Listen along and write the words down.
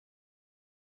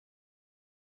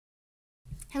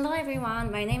Hello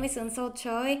everyone, my name is Eunsol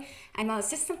Choi. I'm an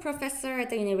assistant professor at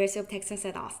the University of Texas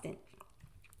at Austin.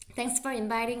 Thanks for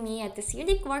inviting me at this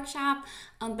unique workshop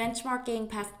on benchmarking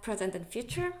past, present, and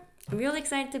future. I'm really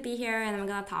excited to be here and I'm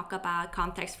going to talk about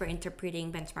context for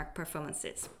interpreting benchmark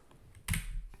performances.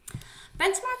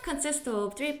 Benchmark consists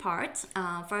of three parts.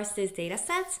 First is data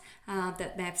sets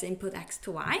that maps input X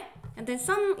to Y, and then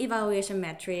some evaluation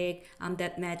metric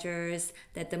that measures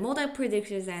that the model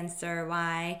predicts answer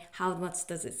Y, how much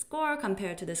does it score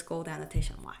compared to the scored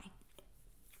annotation Y.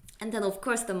 And then of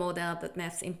course the model that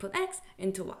maps input X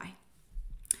into Y.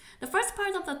 The first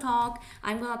part of the talk,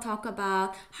 I'm going to talk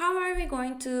about how are we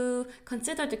going to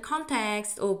consider the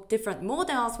context of different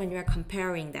models when we are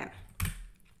comparing them.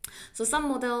 So some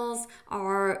models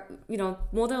are,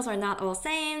 models are not all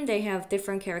same. They have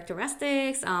different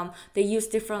characteristics. They use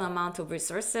different amount of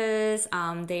resources.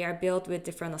 They are built with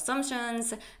different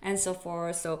assumptions and so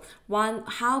forth. So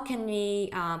how can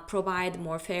we provide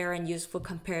more fair and useful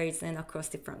comparison across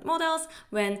different models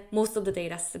when most of the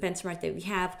data benchmark that we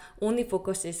have only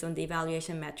focuses on the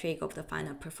evaluation metric of the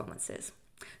final performances.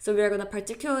 So we are going to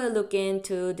particularly look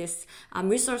into this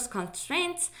resource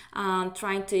constraints,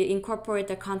 trying to incorporate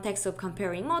the context of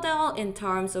comparing model in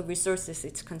terms of resources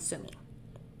it's consuming.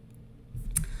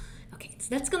 Okay, so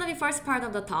that's going to be first part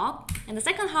of the talk. In the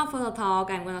second half of the talk,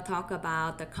 I'm going to talk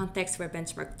about the context for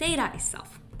benchmark data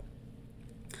itself.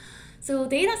 So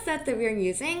data set that we are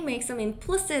using makes some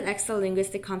implicit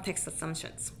exolinguistic context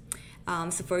assumptions.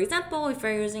 So for example, if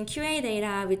we're using QA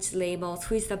data, which labels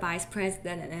who is the vice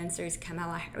president and answers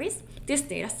Kamala Harris, this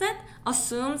data set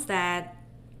assumes that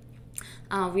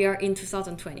we are in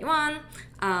 2021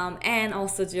 and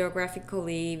also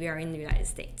geographically we are in the United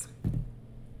States.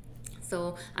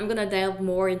 So I'm going to delve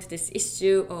more into this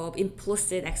issue of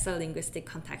implicit exolinguistic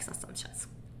context assumptions.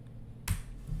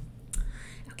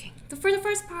 So for the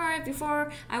first part,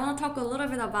 before I want to talk a little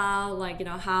bit about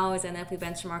how is NLP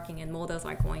benchmarking and models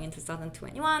are going in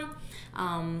 2021.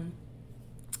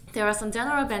 There are some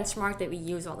general benchmarks that we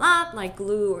use a lot, like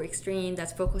GLUE or Extreme,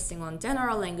 that's focusing on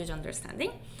general language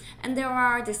understanding. And there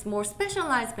are this more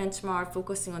specialized benchmark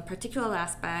focusing on particular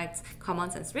aspects, common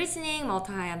sense reasoning,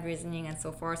 multi-hierarchy reasoning, and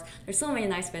so forth. There's so many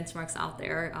nice benchmarks out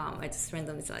there. I just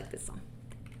randomly selected some.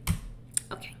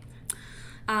 Okay.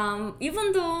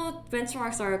 Even though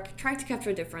benchmarks are trying to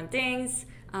capture different things,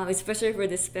 especially for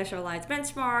this specialized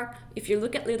benchmark, if you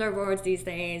look at leaderboards these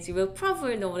days, you will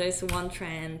probably notice one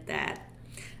trend that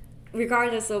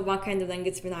regardless of what kind of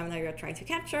language phenomena you're trying to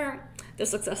capture, the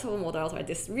successful models are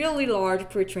this really large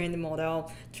pre-trained model,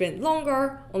 trained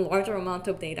longer on larger amount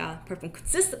of data, perform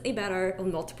consistently better on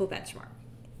multiple benchmarks.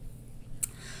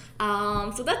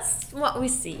 So that's what we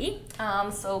see.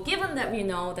 So given that we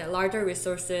know that larger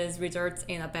resources results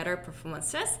in a better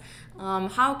performances,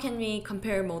 how can we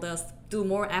compare models, do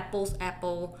more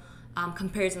apples-to-apple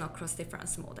comparison across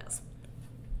different models?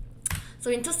 So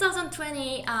in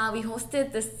 2020, we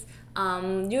hosted this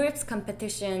Europe's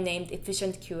competition named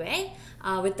Efficient QA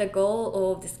with the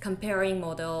goal of this comparing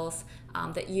models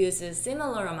that uses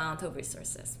similar amount of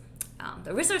resources.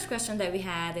 The research question that we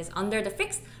had is, under the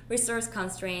fixed resource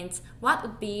constraints, what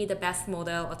would be the best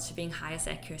model achieving highest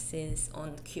accuracies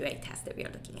on QA tests that we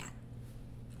are looking at?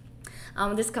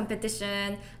 This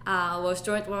competition was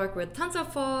joint work with tons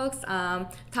of folks. Tom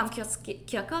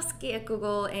Kiyokowski at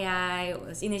Google AI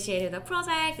was initiated the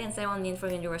project, and Sarah Lin from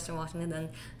University of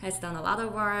Washington has done a lot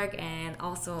of work, and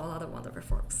also a lot of wonderful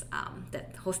folks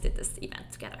that hosted this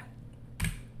event together.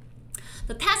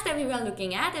 The task that we were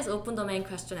looking at is open domain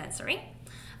question answering.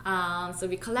 So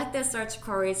we collected search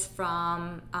queries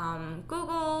from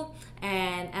Google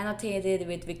and annotated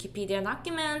with Wikipedia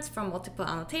documents from multiple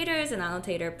annotators, and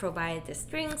annotator provided the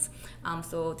strings.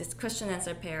 So this question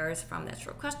answer pairs from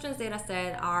natural questions data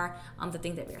set are the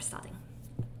thing that we are studying.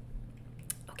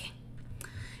 Okay.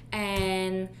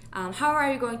 And how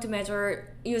are you going to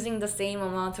measure using the same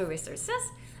amount of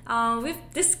resources? We've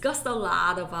discussed a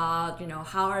lot about,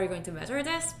 how are you going to measure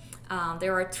this?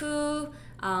 There are two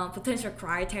potential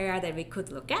criteria that we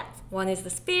could look at. One is the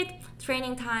speed,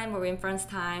 training time, or inference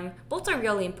time. Both are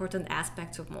really important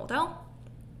aspects of model.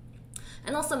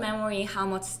 And also memory, how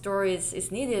much storage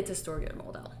is needed to store your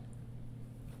model.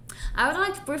 I would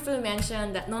like to briefly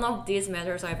mention that none of these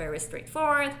measures are very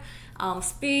straightforward.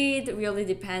 Speed, really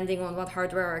depending on what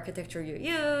hardware architecture you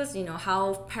use,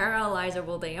 how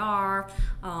parallelizable they are.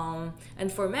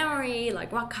 And for memory,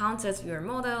 like what counts as your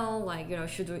model,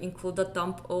 should you include the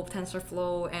dump of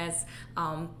TensorFlow as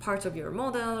part of your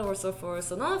model or so forth.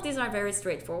 So none of these are very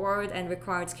straightforward and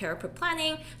requires careful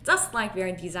planning, just like we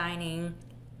are designing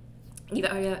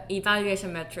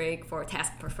evaluation metric for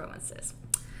task performances.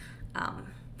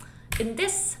 in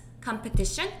this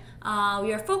competition,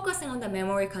 we are focusing on the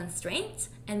memory constraints,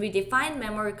 and we define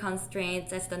memory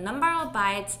constraints as the number of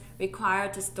bytes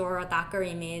required to store a Docker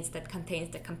image that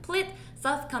contains the complete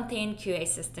self-contained QA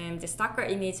system. This Docker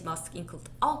image must include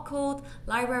all code,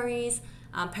 libraries,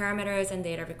 parameters, and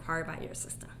data required by your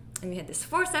system. And we had these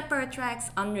 4 separate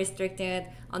tracks: unrestricted,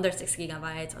 under 6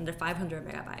 gigabytes, under 500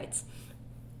 megabytes.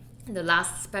 And the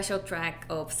last special track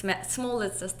of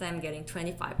smallest system getting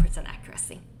 25%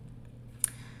 accuracy.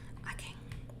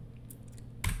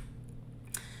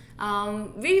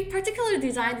 We particularly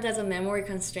designed it as a memory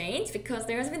constraint because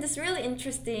there has been this really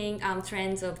interesting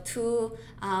trends of 2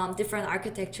 different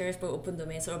architectures for open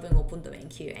domain, solving open domain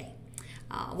QA.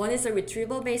 One is a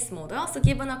retrieval-based model. So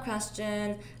given a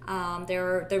question,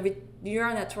 the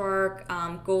neural network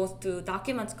goes to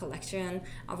document collection,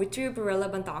 retrieve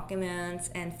relevant documents,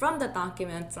 and from the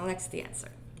document selects the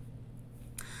answer.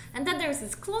 And then there's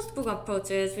this closed book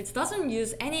approaches, which doesn't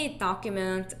use any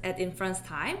document at inference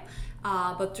time.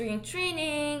 But during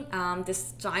training, this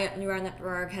giant neural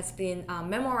network has been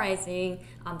memorizing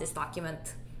this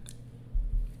document.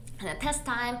 And at test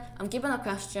time, given a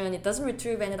question, it doesn't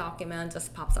retrieve any document,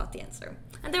 just pops out the answer.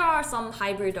 And there are some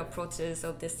hybrid approaches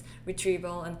of this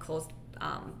retrieval and closed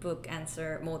book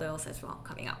answer models as well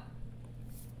coming up.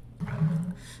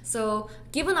 So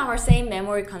given our same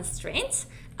memory constraints,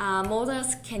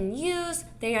 models can use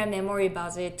their memory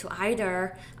budget to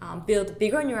either build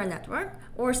bigger neural network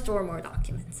or store more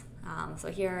documents.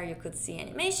 So here you could see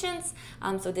animations.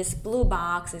 So this blue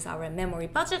box is our memory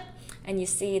budget, and you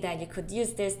see that you could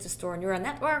use this to store neural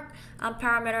network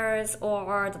parameters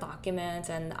or the documents,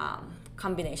 and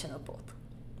combination of both.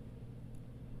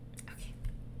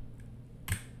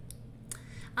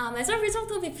 As a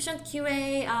result of efficient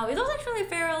QA, it was actually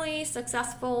fairly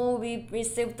successful. We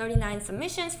received 39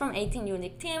 submissions from 18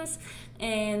 unique teams,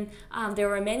 and there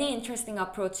were many interesting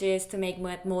approaches to make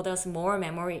models more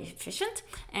memory efficient.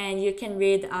 And you can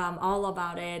read all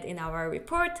about it in our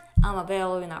report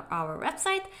available in our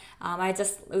website. I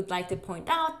just would like to point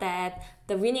out that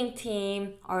the winning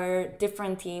team are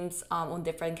different teams on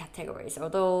different categories.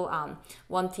 Although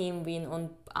one team win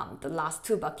on the last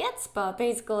 2 buckets, but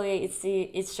basically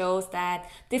it shows that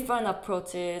different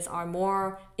approaches are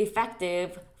more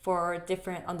effective for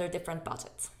under different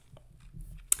budgets.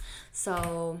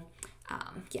 So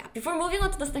yeah, before moving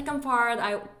on to the second part,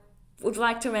 I would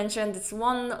like to mention this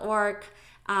one work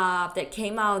that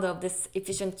came out of this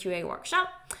efficient QA workshop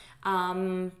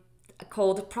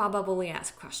called Probably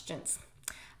Asked Questions.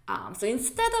 So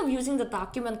instead of using the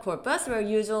document corpus, where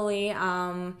usually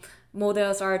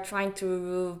models are trying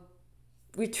to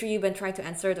retrieve and try to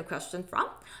answer the question from,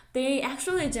 they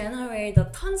actually generate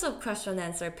tons of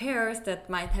question-answer pairs that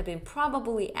might have been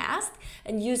probably asked,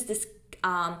 and use this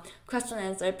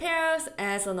question-answer pairs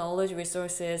as a knowledge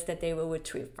resources that they will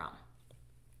retrieve from.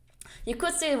 You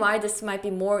could see why this might be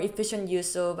more efficient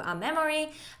use of memory,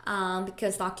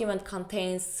 because document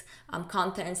contains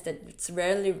contents that it's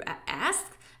rarely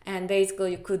asked, and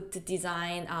basically you could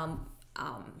design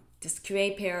this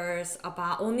QA pairs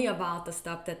only about the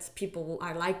stuff that people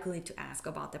are likely to ask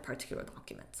about the particular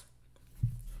document.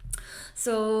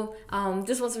 So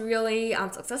this was a really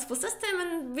successful system,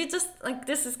 and we just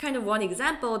this is kind of one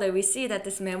example that we see that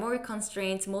this memory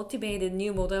constraints motivated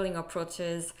new modeling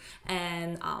approaches,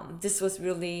 and this was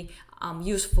really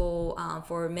useful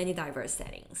for many diverse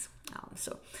settings.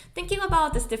 So thinking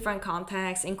about this different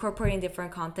contexts, incorporating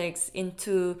different contexts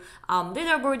into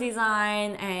leaderboard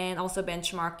design and also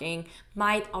benchmarking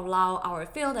might allow our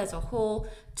field as a whole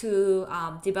to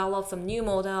develop some new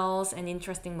models and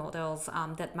interesting models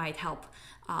that might help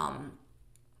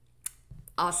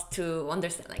us to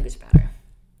understand language better.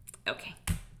 Okay.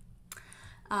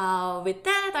 With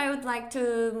that, I would like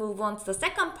to move on to the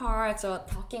second part, so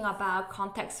talking about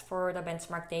context for the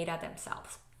benchmark data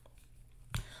themselves.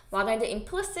 What are the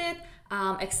implicit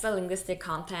extra-linguistic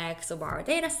contexts of our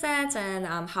data sets,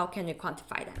 and how can we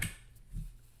quantify them?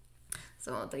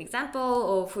 So the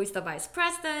example of who is the vice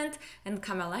president and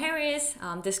Kamala Harris,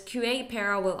 this QA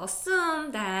pair will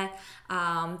assume that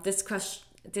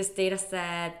this data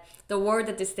set, the word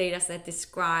that this data set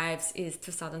describes is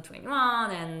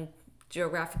 2021 and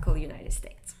geographical United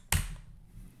States.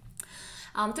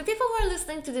 To people who are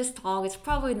listening to this talk, it's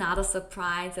probably not a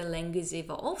surprise that language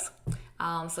evolves.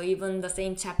 So even the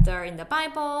same chapter in the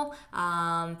Bible,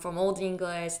 from Old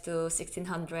English to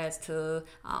 1600s to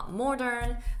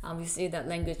modern, you see that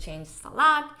language changes a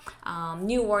lot.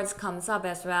 New words comes up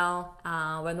as well.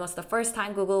 When was the first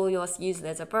time Google was used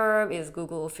as a verb? Is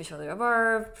Google officially a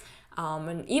verb?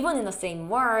 And even in the same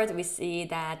word, we see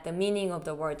that the meaning of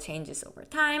the word changes over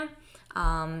time.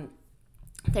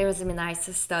 there has been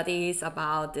nice studies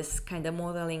about this kind of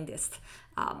modeling this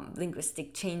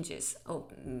linguistic changes or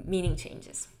meaning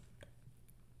changes.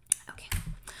 Okay.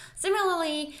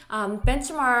 Similarly,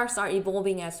 benchmarks are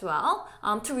evolving as well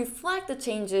to reflect the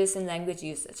changes in language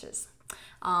usages.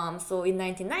 So in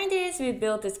 1990s, we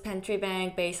built this pantry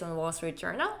bank based on Wall Street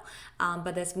Journal,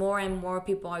 but as more and more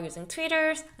people are using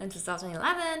Twitter, in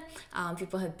 2011,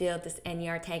 people have built this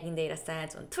NER tagging data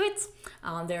sets on tweets.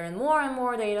 There are more and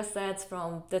more data sets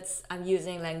that's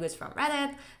using language from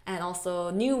Reddit, and also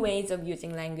new ways of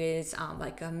using language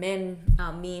like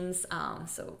memes.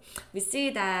 So we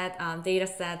see that data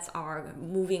sets are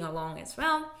moving along as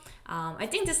well. I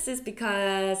think this is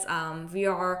because we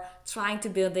are trying to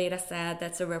build data set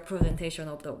that's a representation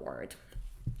of the world.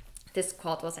 This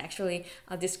quote was actually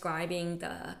describing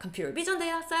the computer vision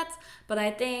data sets, but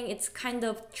I think it's kind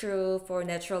of true for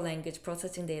natural language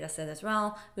processing data set as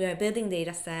well. We are building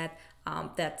data set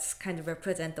that's kind of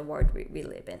represent the world we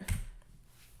live in.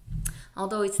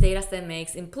 Although its data set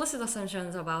makes implicit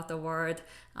assumptions about the world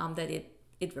that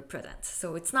it represents.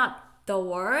 So it's not the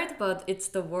word, but it's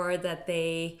the word that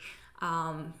they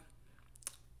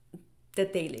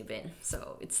live in.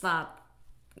 So it's not,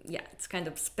 it's kind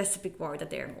of specific word that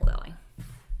they're modeling.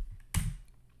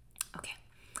 Okay.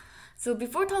 So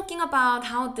before talking about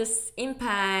how this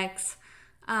impacts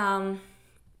our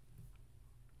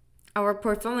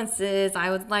performances, I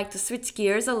would like to switch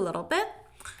gears a little bit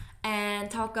and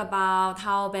talk about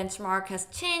how benchmark has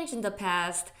changed in the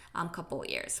past couple of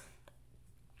years.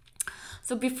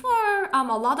 So before, a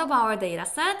lot of our data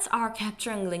sets are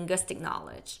capturing linguistic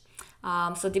knowledge.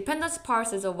 So dependence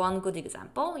parse is one good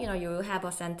example. You have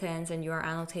a sentence and you're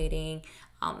annotating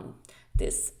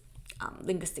this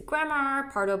linguistic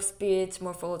grammar, part of speech,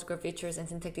 morphological features, and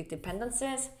syntactic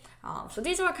dependencies. So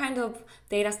these are kind of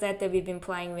data set that we've been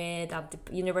playing with, the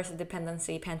universal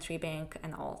dependency, pantry bank,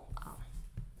 and all.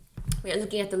 We are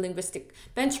looking at the linguistic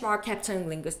benchmark capturing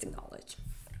linguistic knowledge.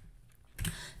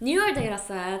 Newer data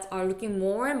sets are looking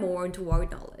more and more into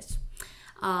word knowledge.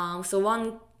 So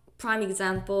one prime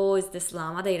example is this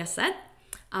llama data set,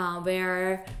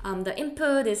 where the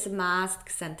input is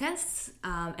masked sentence,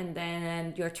 and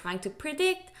then you're trying to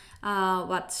predict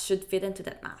what should fit into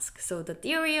that mask. So the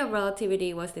theory of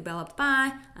relativity was developed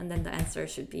by, and then the answer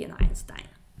should be an Einstein.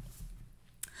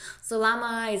 So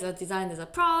llama is designed as a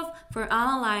probe for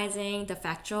analyzing the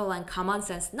factual and common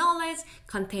sense knowledge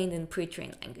contained in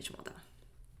pre-trained language model.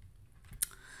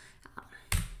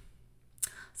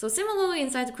 So similarly,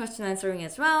 inside the question answering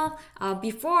as well,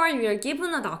 before you are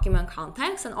given a document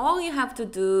context, and all you have to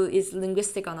do is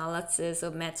linguistic analysis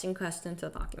of matching question to a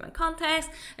document context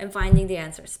and finding the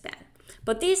answer span.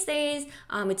 But these days,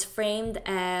 it's framed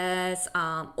as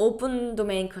open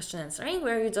domain question answering,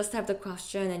 where you just have the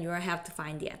question and you have to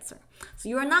find the answer. So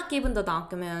you are not given the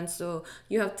document, so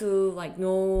you have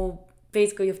to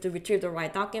basically you have to retrieve the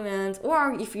right document,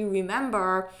 or if you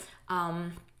remember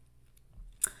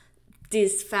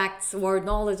these facts or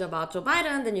knowledge about Joe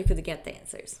Biden, then you could get the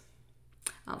answers.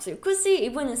 So you could see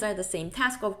even inside the same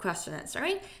task of question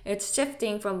answering, it's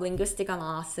shifting from linguistic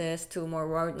analysis to more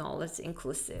word knowledge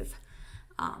inclusive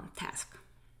task.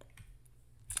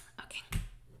 Okay.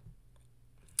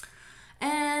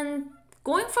 And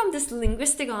going from this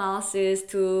linguistic analysis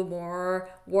to more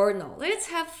word knowledge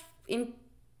have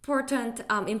important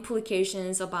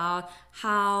implications about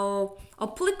how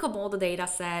applicable the data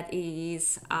set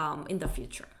is in the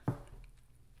future.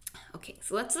 Okay,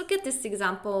 so let's look at these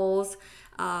examples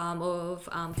of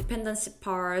dependency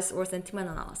parse or sentiment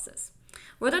analysis.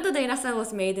 Whether the data set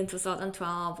was made in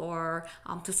 2012 or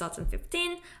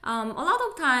 2015, a lot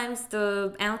of times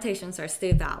the annotations are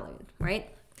still valid,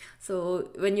 right? So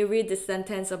when you read this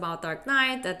sentence about Dark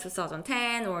Knight, that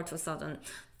 2010 or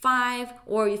 2005,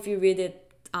 or if you read it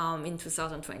in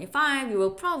 2025, you will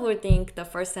probably think the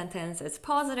first sentence is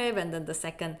positive and then the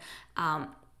second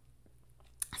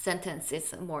sentence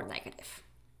is more negative,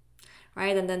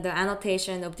 right? And then the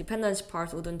annotation of dependency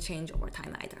parse wouldn't change over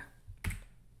time either.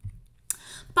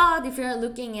 But if you're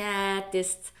looking at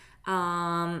this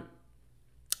llama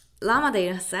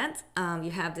data set,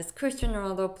 you have this Christian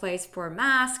Ronaldo plays for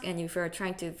mask, and if you're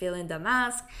trying to fill in the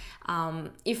mask,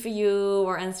 if you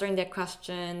were answering that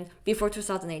question before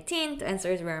 2018, the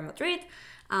answer is Real Madrid,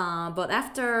 but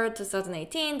after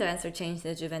 2018, the answer changed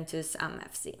to Juventus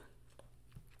FC.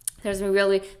 There's a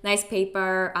really nice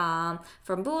paper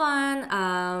from Buan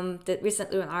that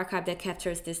recently went archived that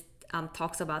captures this,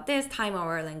 talks about this,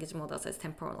 time-aware language models as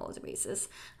temporal knowledge bases.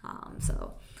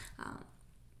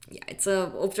 Yeah, it's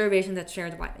an observation that's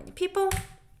shared by many people.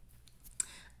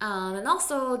 And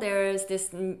also there's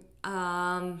this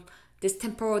this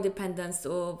temporal dependence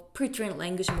of pre-trained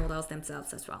language models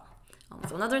themselves as well.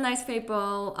 So another nice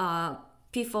paper,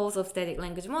 pitfalls of static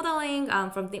language modeling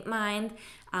from DeepMind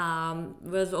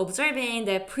was observing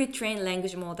that pre-trained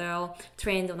language model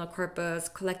trained on a corpus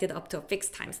collected up to a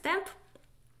fixed timestamp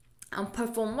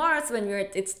perform worse when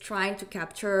it's trying to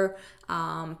capture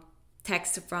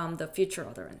text from the future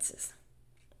utterances.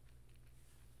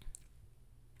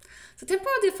 So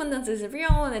temporal dependence is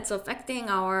real and it's affecting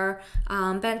our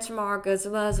benchmark as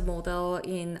well as model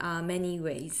in many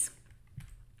ways.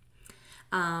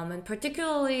 And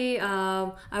particularly,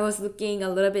 I was looking a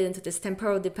little bit into this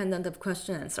temporal dependent of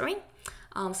question answering.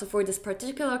 So for this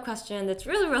particular question that's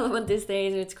really relevant these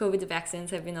days, which COVID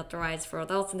vaccines have been authorized for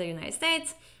adults in the United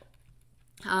States,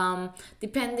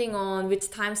 depending on which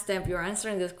timestamp you're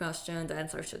answering this question, the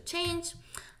answer should change.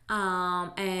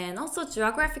 And also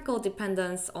geographical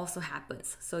dependence also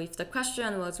happens. So if the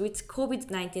question was which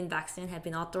COVID-19 vaccine have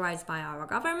been authorized by our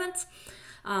government,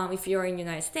 if you're in the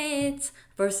United States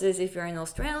versus if you're in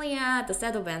Australia, the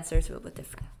set of answers will be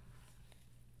different.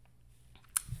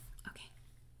 Okay.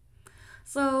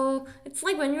 So it's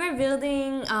like when you're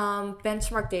building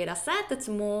benchmark data set that's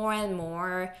more and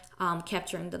more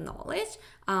capturing the knowledge,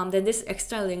 then this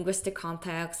extra linguistic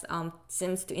context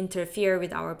seems to interfere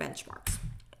with our benchmarks.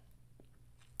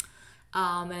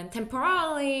 And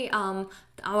temporally,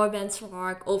 our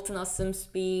benchmark often assumes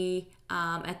to be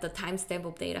at the timestamp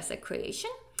of dataset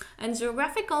creation, and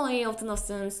geographically often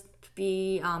assumes to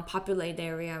be populated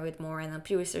area with more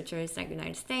NLP researchers like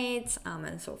United States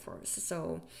and so forth.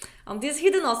 So these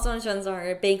hidden assumptions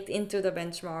are baked into the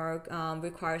benchmark,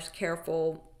 requires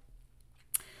careful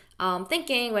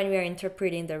thinking when we are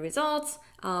interpreting the results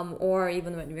or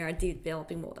even when we are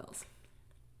developing models.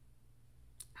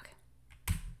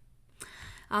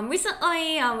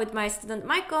 Recently, with my student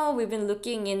Michael, we've been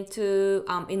looking into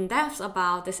in depth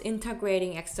about this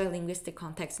integrating extra linguistic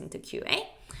context into QA.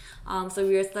 So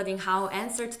we are studying how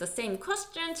answer to the same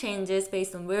question changes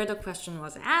based on where the question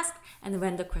was asked and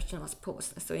when the question was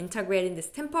posed. So integrating this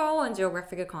temporal and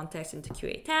geographical context into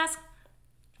QA task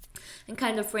and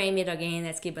kind of frame it again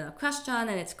as given a question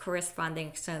and its corresponding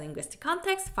extra linguistic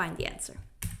context, find the answer.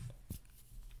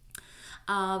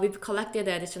 We've collected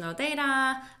additional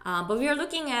data, but we are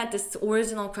looking at this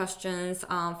original questions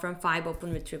from 5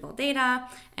 open retrieval data,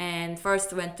 and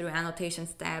first went through annotation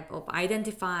step of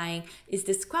identifying is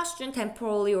this question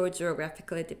temporally or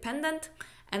geographically dependent,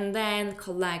 and then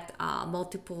collect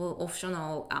multiple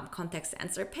optional context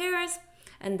answer pairs,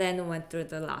 and then went through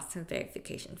the last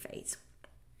verification phase.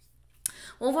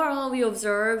 Overall, we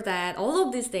observed that all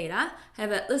of these data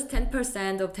have at least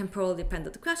 10% of temporal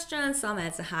dependent questions, some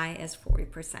as high as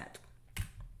 40%.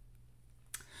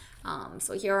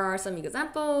 So here are some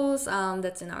examples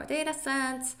that's in our data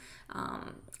sets.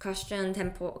 Question,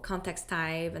 temporal, context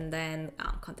type, and then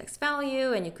context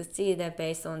value. And you could see that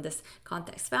based on this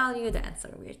context value, the answer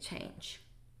will change.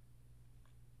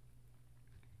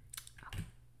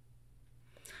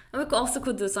 And we also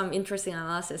could do some interesting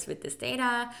analysis with this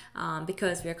data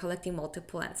because we are collecting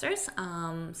multiple answers.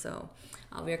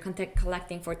 We are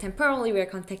collecting for temporally, we are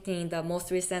contacting the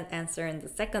most recent answer and the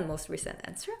second most recent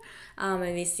answer. And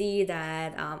we see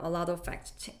that a lot of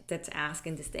facts that's asked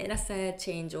in this data set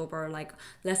change over like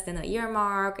less than a year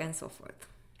mark and so forth.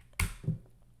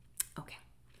 Okay.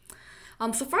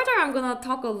 So further, I'm going to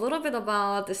talk a little bit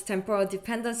about this temporal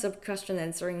dependence of question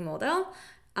answering model.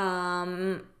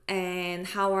 And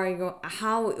how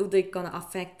is it gonna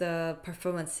affect the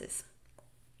performances?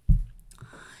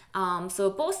 So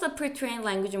both the pre-trained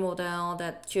language model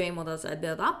that QA models are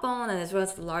built up on, and as well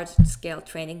as the large-scale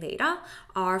training data,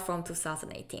 are from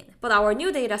 2018. But our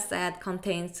new data set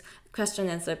contains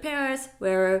question-answer pairs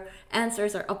where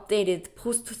answers are updated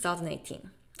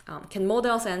post-2018. Can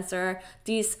models answer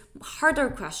these harder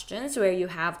questions where you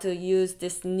have to use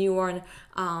this newer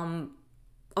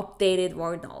updated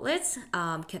word knowledge,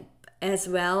 as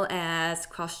well as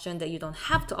question that you don't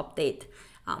have to update.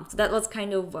 So that was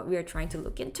kind of what we are trying to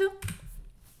look into.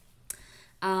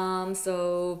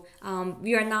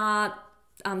 We are not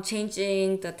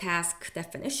changing the task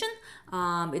definition.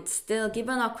 It's still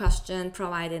given a question,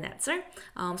 provide an answer.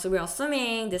 So we're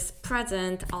assuming this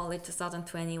present early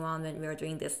 2021 when we are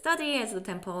doing this study as the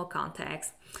temporal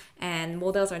context. And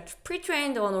models are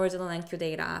pre-trained on original NQ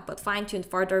data, but fine-tuned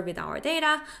further with our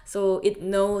data. So it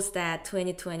knows that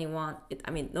 2021 is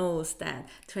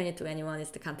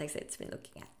the context it's been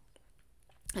looking at.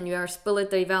 And we are split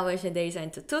the evaluation data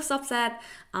into 2 subsets,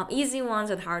 easy ones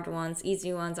and hard ones.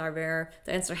 Easy ones are where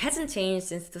the answer hasn't changed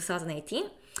since 2018.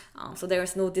 So there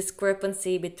is no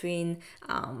discrepancy between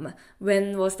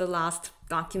when was the last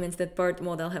documents that BERT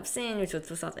model have seen, which was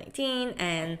 2018,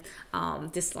 and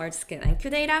this large-scale NQ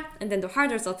data. And then the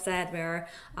harder subset where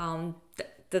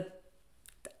the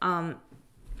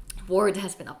word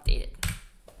has been updated.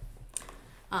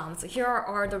 So here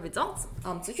are the results.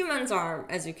 So humans are,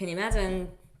 as you can imagine,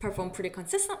 perform pretty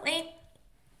consistently.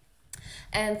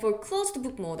 And for closed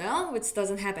book model, which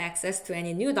doesn't have access to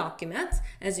any new documents,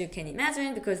 as you can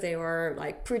imagine, because they were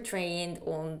like pre-trained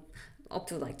on up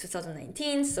to like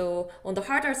 2019. So on the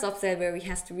harder subset where we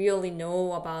have to really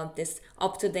know about this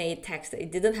up-to-date text that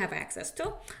it didn't have access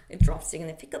to, it drops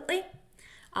significantly.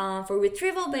 For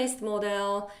retrieval-based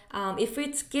model, if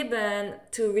it's given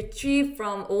to retrieve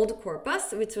from old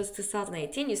corpus, which was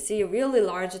 2018, you see a really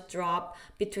large drop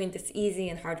between this easy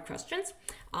and hard questions.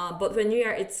 But when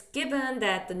it's given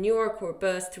that the newer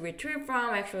corpus to retrieve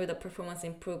from, actually the performance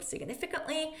improves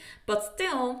significantly. But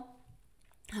still,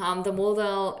 the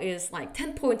model is like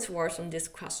 10 points worse on these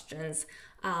questions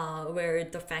where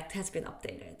the fact has been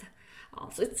updated.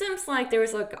 So it seems like there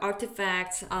is like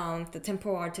artifacts, the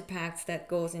temporal artifacts that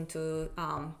goes into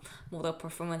model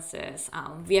performances.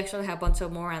 We actually have a bunch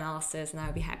of more analysis, and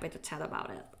I'll be happy to chat about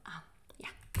it.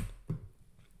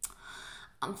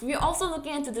 We're also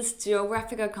looking into this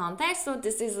geographical context. So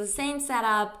this is the same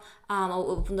setup of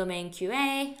open domain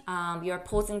QA. We are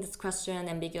posing this question,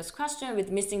 ambiguous question with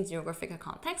missing geographical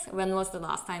context. When was the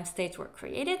last time states were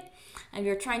created? And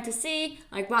we're trying to see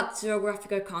like what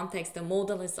geographical context the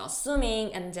model is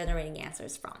assuming and generating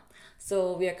answers from.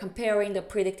 So we are comparing the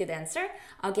predicted answer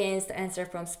against the answer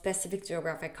from specific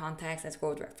geographic context as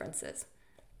world references.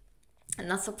 And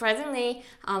not surprisingly,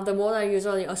 the model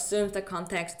usually assumes the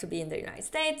context to be in the United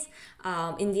States.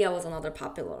 India was another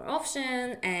popular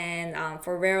option, and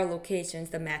for rare locations,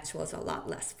 the match was a lot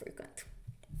less frequent.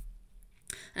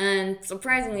 And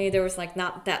surprisingly, there was like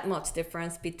not that much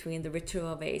difference between the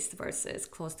retrieval-based versus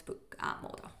closed book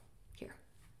model here.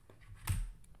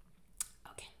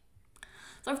 Okay,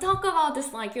 so I've talked about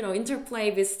this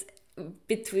interplay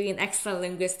between extra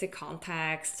linguistic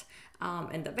context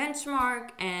and the benchmark,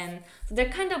 and so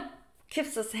that kind of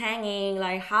keeps us hanging,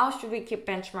 like how should we keep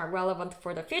benchmark relevant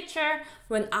for the future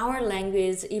when our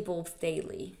language evolves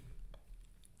daily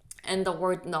and the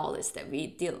word knowledge that we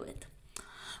deal with.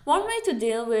 One way to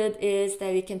deal with is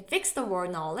that we can fix the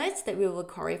word knowledge that we will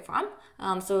query from.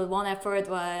 So one effort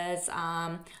was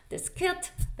this KIT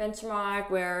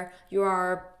benchmark, where you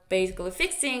are basically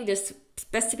fixing this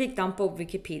specific dump of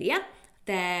Wikipedia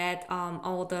that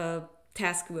all the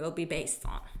task will be based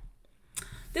on.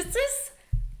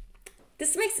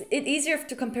 This makes it easier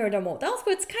to compare the models,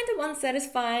 but it's kind of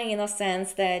unsatisfying in a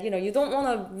sense that you don't want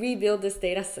to rebuild this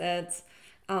data sets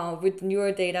with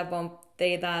newer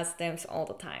data stems all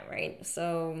the time, right?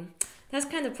 So that's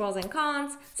kind of pros and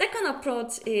cons. Second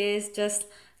approach is just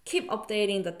keep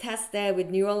updating the test set with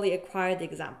newly acquired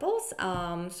examples.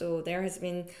 So there has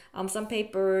been some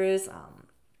papers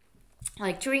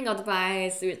like Turing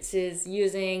Advice, which is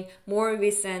using more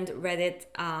recent Reddit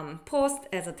post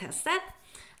as a test set.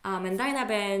 And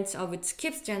Dynabench, which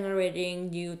keeps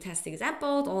generating new test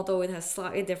examples, although it has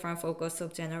slightly different focus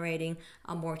of generating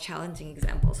more challenging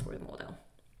examples for the model.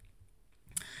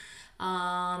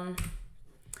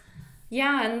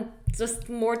 And just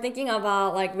more thinking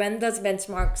about like when does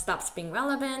benchmark stops being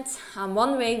relevant.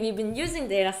 One way we've been using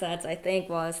data sets, I think,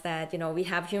 was that we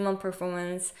have human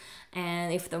performance,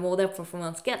 and if the model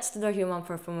performance gets to the human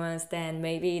performance, then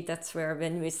maybe that's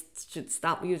when we should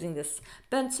stop using this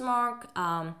benchmark.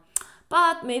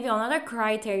 But maybe another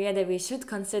criteria that we should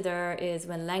consider is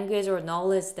when language or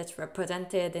knowledge that's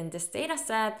represented in this data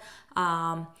set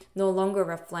no longer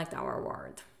reflect our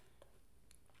word.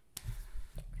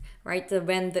 Right,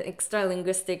 when the extra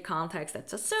linguistic context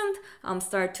that's assumed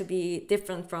start to be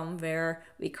different from where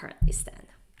we currently stand.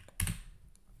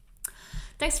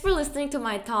 Thanks for listening to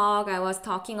my talk. I was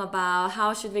talking about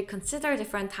how should we consider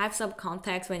different types of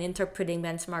context when interpreting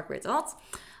benchmark results.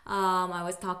 I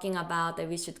was talking about that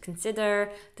we should consider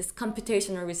this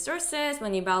computational resources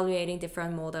when evaluating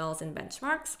different models and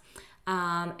benchmarks.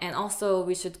 And also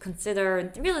we should consider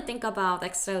and really think about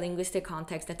extra linguistic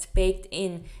context that's baked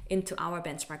into our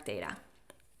benchmark data.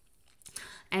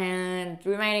 And the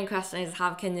remaining question is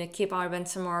how can we keep our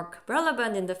benchmark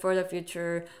relevant in the further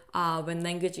future when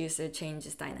language usage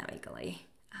changes dynamically.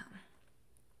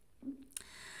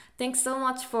 Thanks so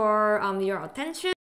much for your attention.